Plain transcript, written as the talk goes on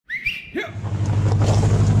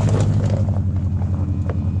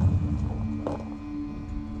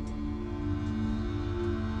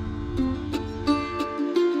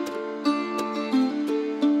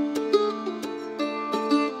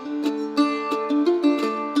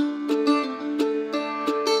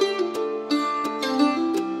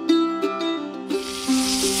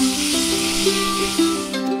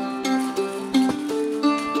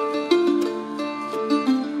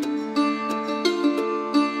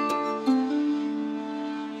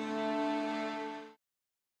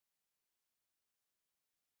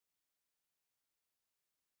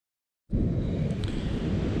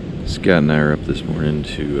Scott and I are up this morning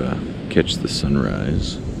to catch the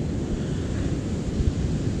sunrise.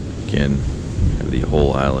 Again, have the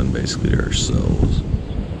whole island basically to ourselves.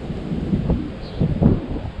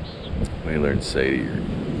 Whaler and Sadie are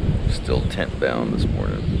still tent bound this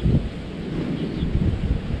morning.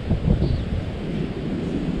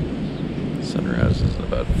 Sunrise is in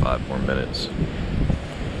about 5 more minutes. It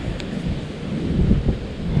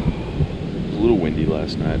was a little windy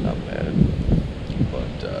last night, not bad, but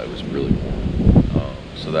it was really warm,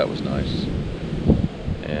 so that was nice.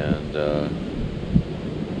 And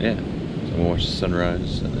yeah, so I'm gonna watch the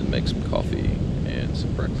sunrise and then make some coffee and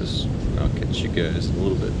some breakfast. I'll catch you guys in a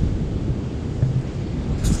little bit.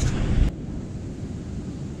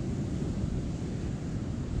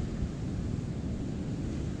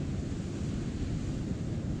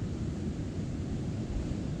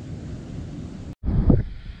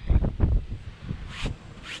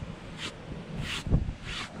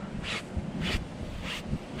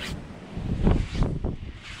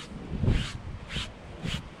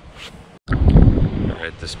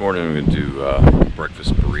 This morning I'm going to do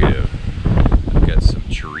breakfast burrito. I've got some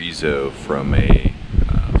chorizo from a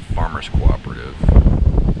farmer's cooperative,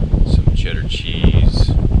 some cheddar cheese,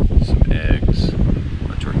 some eggs,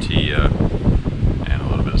 a tortilla, and a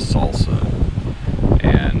little bit of salsa.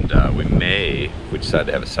 And if we decide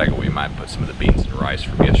to have a second, we might put some of the beans and rice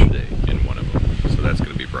from yesterday in one of them. So that's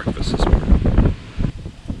going to be breakfast this morning.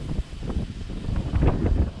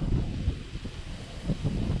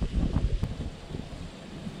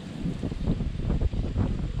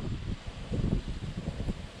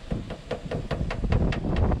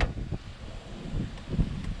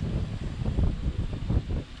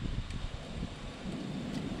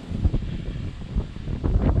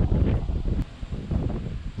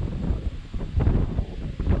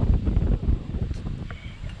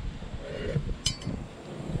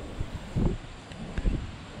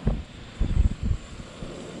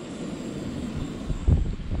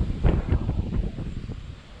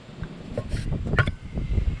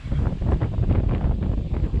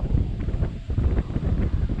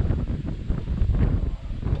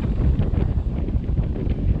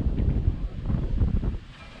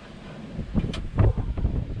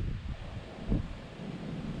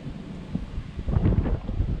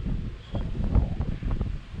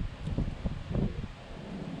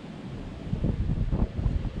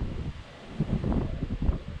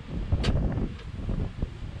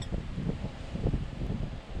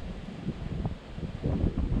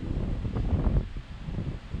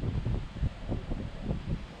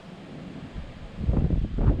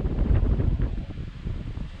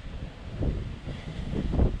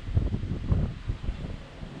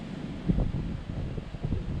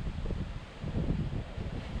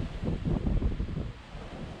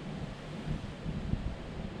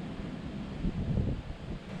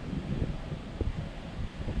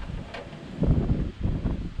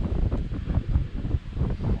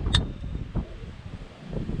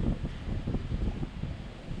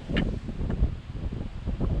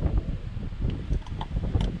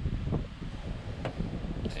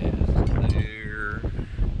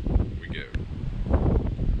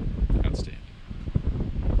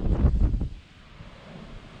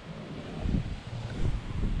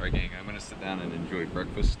 Alright gang, I'm going to sit down and enjoy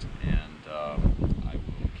breakfast, and I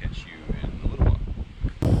will catch you in a little while.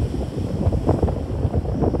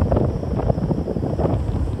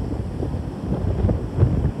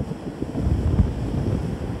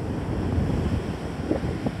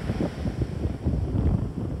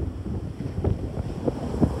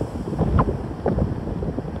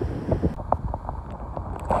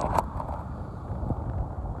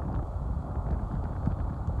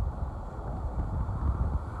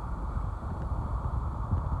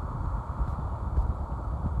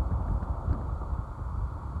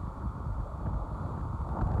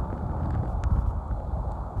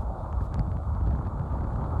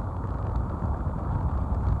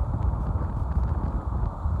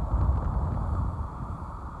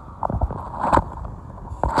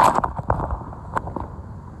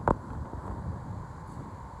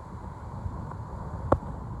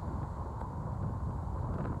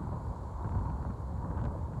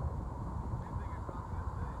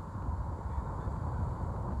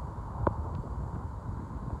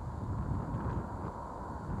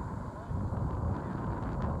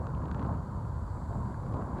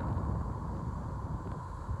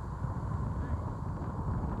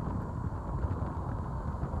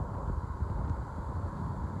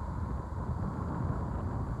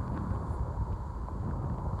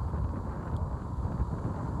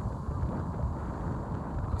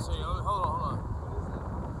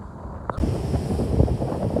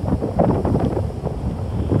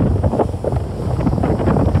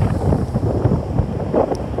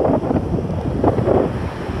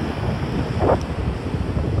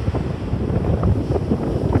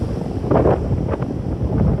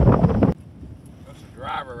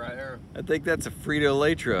 think that's a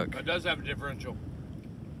Frito-Lay truck. It does have a differential.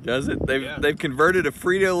 Does it? Yeah. They've converted a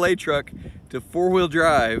Frito-Lay truck to four-wheel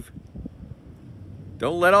drive.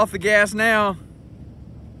 Don't let off the gas now.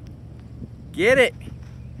 Get it.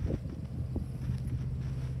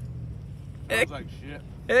 Smells like shit.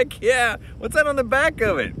 Heck yeah. What's that on the back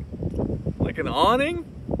of it? Like an awning?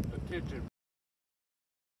 A kitchen.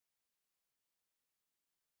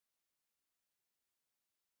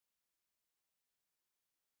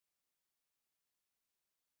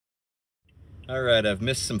 Alright, I've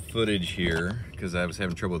missed some footage here because I was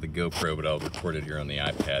having trouble with the GoPro, but I'll record it here on the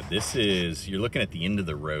iPad. This is, you're looking at the end of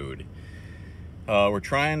the road. We were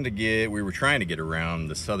trying to get around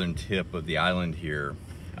the southern tip of the island here,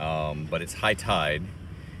 but it's high tide,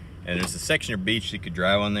 and there's a section of beach you could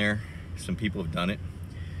drive on there. Some people have done it,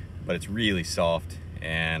 but it's really soft,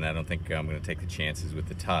 and I don't think I'm going to take the chances with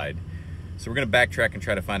the tide. So we're going to backtrack and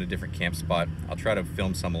try to find a different camp spot. I'll try to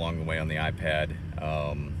film some along the way on the iPad,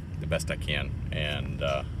 the best I can, and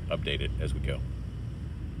update it as we go.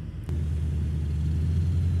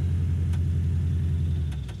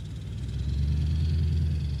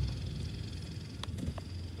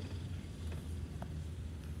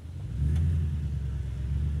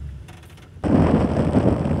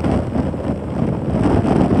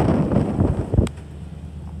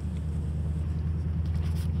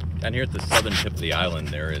 Down here at the southern tip of the island,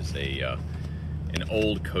 there is an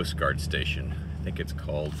old Coast Guard station. I think it's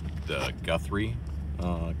called the Guthrie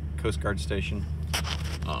Coast Guard Station.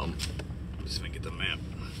 Just gonna get the map.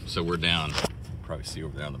 So we're down, probably see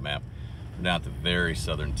over there on the map, we're down at the very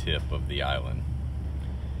southern tip of the island.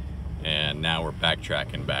 And now we're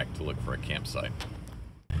backtracking back to look for a campsite.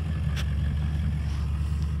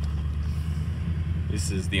 This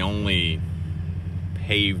is the only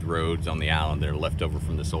paved roads on the island that are left over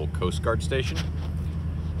from this old Coast Guard station.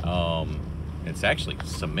 It's actually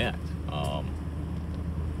cement.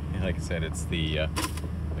 Like I said, it's the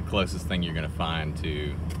closest thing you're going to find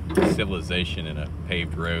to civilization in a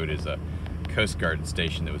paved road is a Coast Guard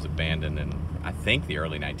station that was abandoned in, I think, the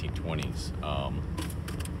early 1920s,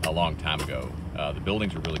 a long time ago. The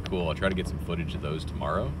buildings were really cool. I'll try to get some footage of those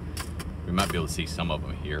tomorrow. We might be able to see some of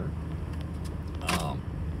them here.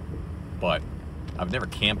 But I've never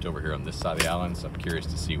camped over here on this side of the island, so I'm curious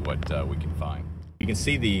to see what we can find. You can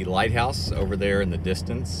see the lighthouse over there in the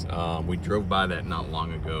distance. We drove by that not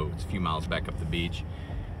long ago. It's a few miles back up the beach.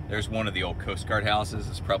 There's one of the old Coast Guard houses.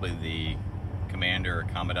 It's probably the commander or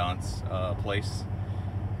commandant's place.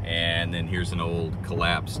 And then here's an old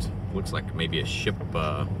collapsed, looks like maybe a ship,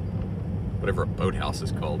 whatever a boathouse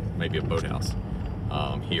is called, maybe a boathouse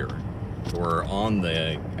here. We're on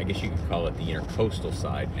the, I guess you could call it the intercoastal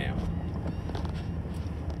side now.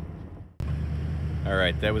 All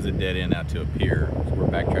right, that was a dead end out to a pier, so we're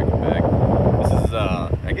backtracking back. This is,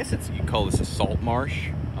 I guess it's, you could call this a salt marsh,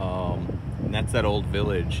 and that's that old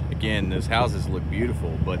village. Again, those houses look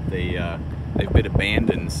beautiful, but they've been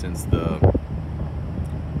abandoned since the,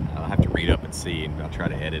 I'll have to read up and see, and I'll try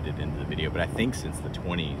to edit it into the video, but I think since the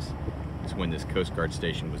 20s is when this Coast Guard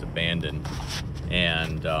station was abandoned.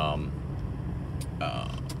 And let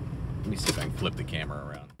me see if I can flip the camera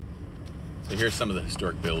around. So here's some of the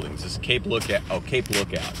historic buildings. This is Cape Lookout. Oh, Cape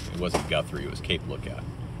Lookout. It wasn't Guthrie, it was Cape Lookout.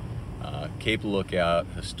 Cape Lookout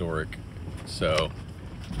Historic. So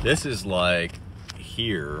this is like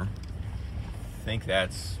here. I think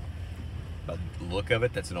that's, by the look of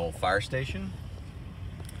it, that's an old fire station.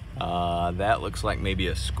 That looks like maybe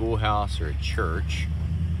a schoolhouse or a church.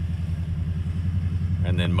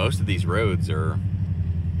 And then most of these roads are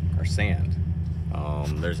sand.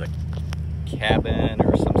 There's a cabin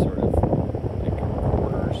or some sort of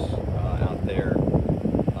quarters out there.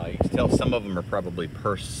 You can tell some of them are probably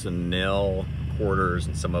personnel quarters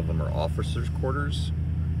and some of them are officers' quarters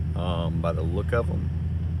by the look of them.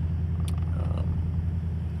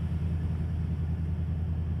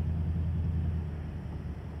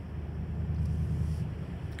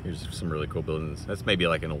 Here's some really cool buildings. That's maybe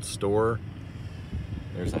like an old store.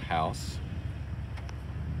 There's a house.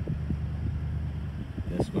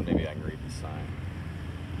 This one, maybe I can read the sign.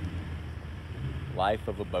 Life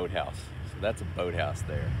of a boathouse. So that's a boathouse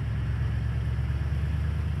there.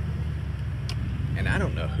 And I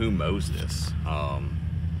don't know who mows this.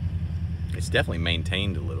 It's definitely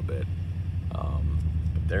maintained a little bit.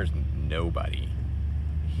 But there's nobody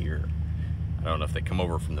here. I don't know if they come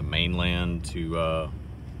over from the mainland to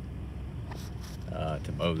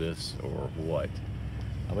mow this or what.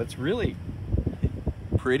 It's really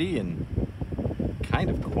pretty and kind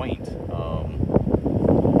of quaint.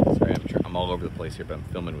 Sorry, I'm all over the place here, but I'm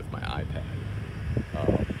filming with my iPad.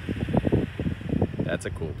 That's a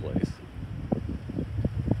cool place.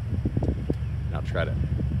 I'll try to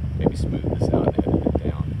maybe smooth this out and edit it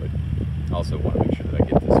down, but I also want to make sure that I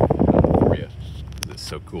get this for you because it's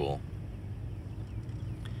so cool.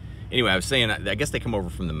 Anyway, I was saying, I guess they come over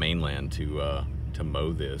from the mainland to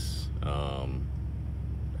mow this.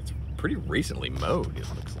 It's pretty recently mowed, it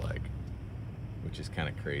looks like, which is kind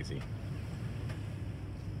of crazy.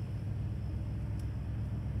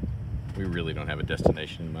 We really don't have a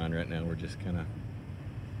destination in mind right now. We're just kind of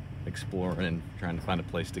exploring and trying to find a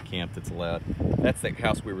place to camp that's allowed. That's the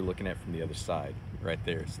house we were looking at from the other side, right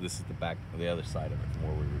there. So this is the back, the other side of it from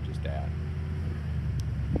where we were just at.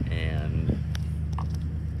 And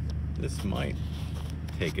this might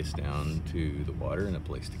take us down to the water and a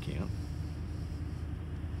place to camp.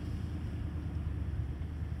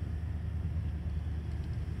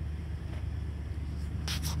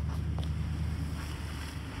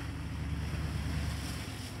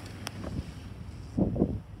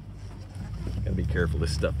 Gotta be careful,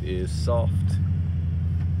 this stuff is soft.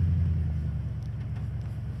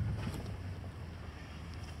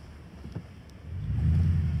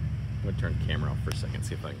 I'm gonna turn the camera off for a second,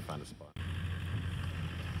 see if I can find a spot.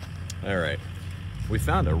 All right, we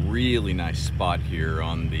found a really nice spot here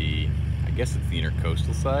on the, I guess it's the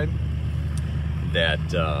intercoastal side,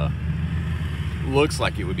 that looks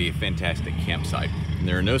like it would be a fantastic campsite. And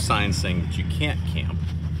there are no signs saying that you can't camp,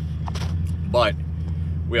 but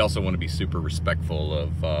we also want to be super respectful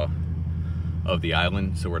of the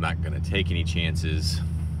island, so we're not going to take any chances.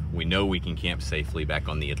 We know we can camp safely back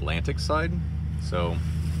on the Atlantic side, so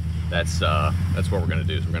that's what we're going to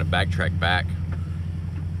do. Is we're going to backtrack back,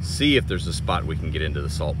 see if there's a spot we can get into the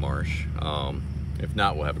salt marsh. If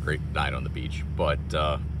not, we'll have a great night on the beach, but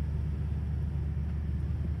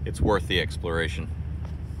it's worth the exploration.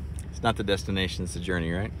 It's not the destination, it's the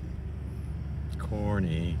journey, right? It's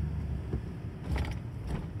corny.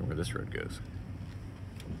 Where this road goes.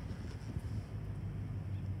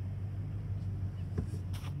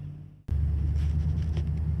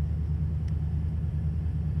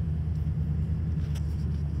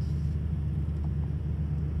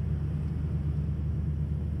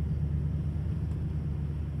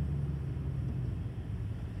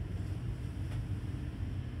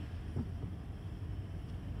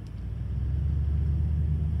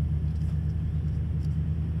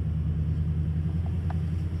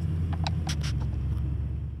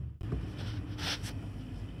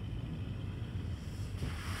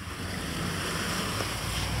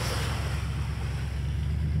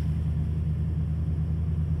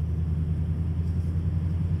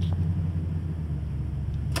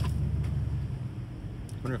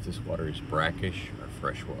 I wonder if this water is brackish or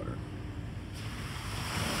fresh water.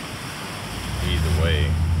 Either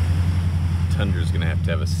way, Tundra's gonna have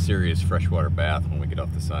to have a serious freshwater bath when we get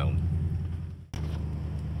off this island.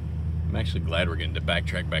 I'm actually glad we're getting to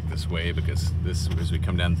backtrack back this way, because as we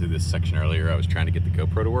come down through this section earlier, I was trying to get the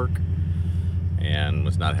GoPro to work and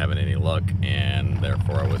was not having any luck, and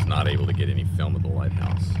therefore I was not able to get any film of the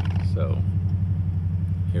lighthouse. So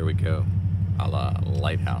here we go, a la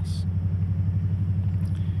lighthouse.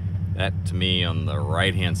 That, to me, on the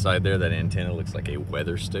right hand side there, that antenna looks like a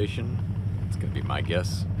weather station. It's gonna be my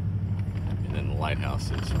guess. And then the lighthouse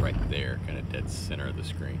is right there, kind of dead center of the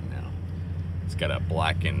screen now. It's got a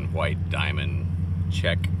black and white diamond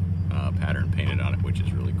check pattern painted on it, which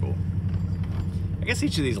is really cool. I guess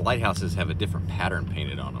each of these lighthouses have a different pattern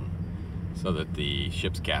painted on them, so that the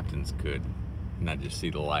ship's captains could not just see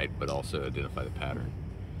the light, but also identify the pattern.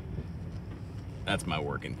 That's my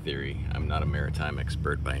working theory. I'm not a maritime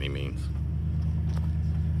expert by any means.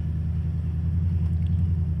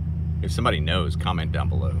 If somebody knows, comment down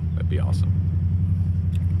below. That'd be awesome.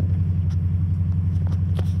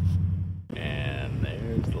 And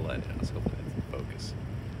there's the lighthouse. Hopefully that's in focus.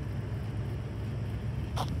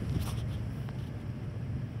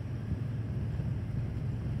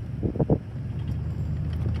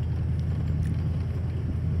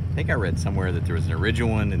 I think I read somewhere that there was an original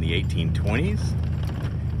one in the 1820s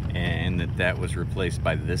and that was replaced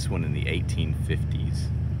by this one in the 1850s.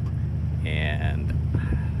 And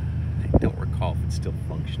I don't recall if it's still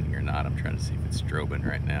functioning or not. I'm trying to see if it's strobing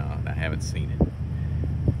right now, and I haven't seen it.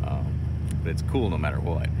 But it's cool no matter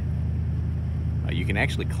what. You can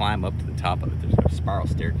actually climb up to the top of it. There's a spiral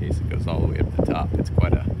staircase that goes all the way up to the top. It's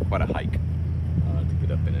quite a hike to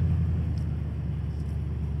get up in it.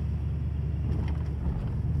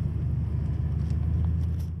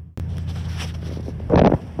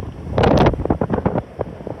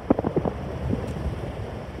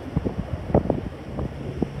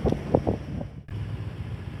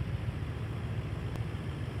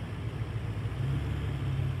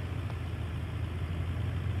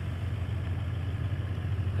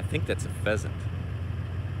 I think that's a pheasant.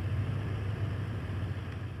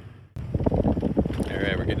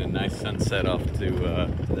 getting a nice sunset off to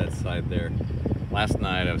that side there. Last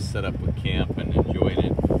night I was set up with camp and enjoyed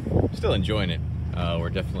it. Still enjoying it. We're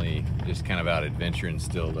definitely just kind of out adventuring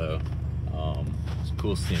still though. It's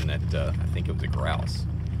cool seeing that, I think it was a grouse.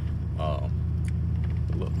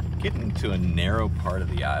 Look, getting to a narrow part of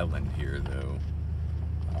the island here though,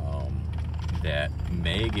 that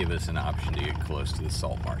may give us an option to get close to the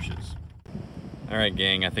salt marshes. All right,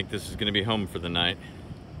 gang, I think this is gonna be home for the night.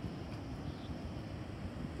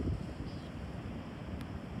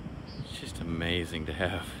 It's just amazing to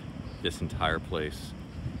have this entire place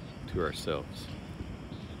to ourselves.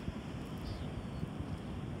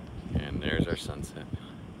 And there's our sunset.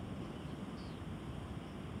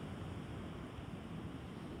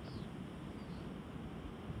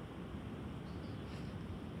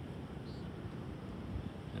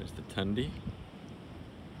 There's the Tundra.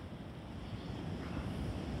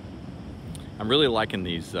 I'm really liking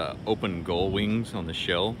these open gull wings on the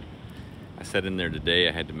shell. I sat in there today,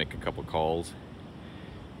 I had to make a couple calls,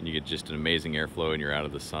 and you get just an amazing airflow and you're out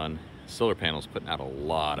of the sun. Solar panels putting out a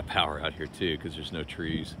lot of power out here too because there's no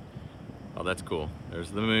trees. Oh, that's cool. There's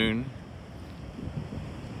the moon.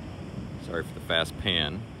 Sorry for the fast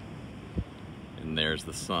pan. And there's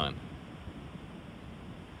the sun.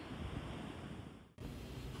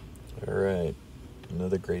 All right,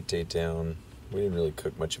 another great day down. We didn't really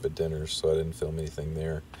cook much of a dinner, so I didn't film anything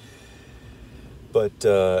there. But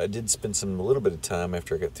I did spend a little bit of time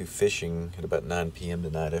after I got through fishing at about 9 p.m.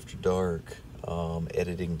 tonight after dark,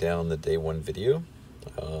 editing down the day one video.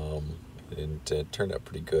 And it turned out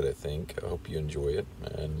pretty good, I think. I hope you enjoy it,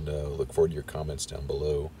 and look forward to your comments down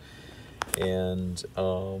below. And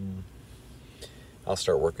I'll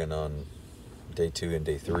start working on day 2 and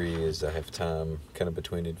day 3 as I have time kind of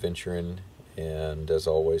between adventuring. And as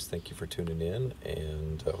always, thank you for tuning in,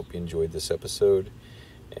 and I hope you enjoyed this episode,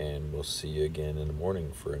 and we'll see you again in the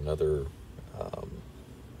morning for another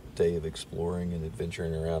day of exploring and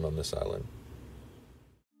adventuring around on this island.